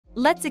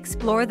Let's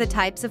explore the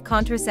types of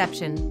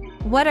contraception.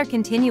 What are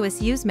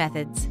continuous use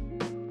methods?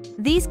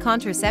 These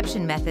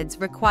contraception methods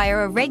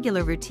require a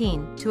regular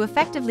routine to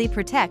effectively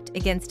protect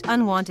against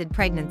unwanted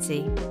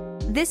pregnancy.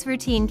 This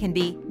routine can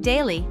be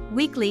daily,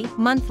 weekly,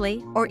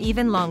 monthly, or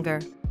even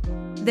longer.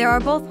 There are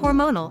both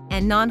hormonal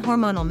and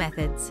non-hormonal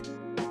methods.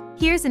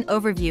 Here's an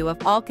overview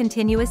of all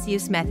continuous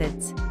use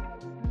methods.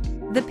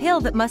 The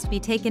pill that must be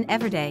taken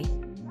every day.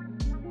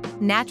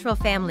 Natural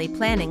family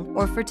planning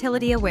or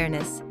fertility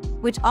awareness,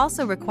 which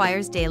also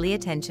requires daily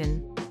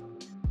attention.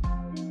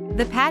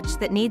 The patch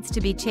that needs to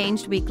be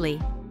changed weekly.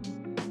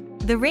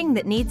 The ring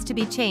that needs to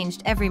be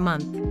changed every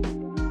month.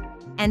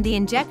 And the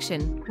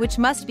injection, which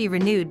must be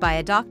renewed by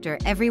a doctor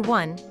every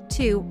 1,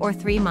 2, or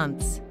 3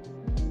 months.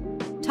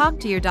 Talk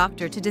to your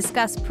doctor to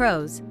discuss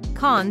pros,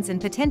 cons, and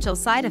potential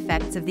side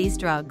effects of these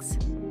drugs.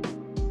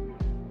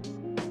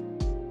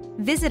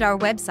 Visit our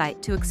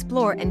website to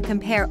explore and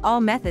compare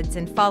all methods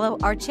and follow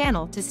our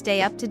channel to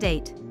stay up to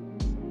date.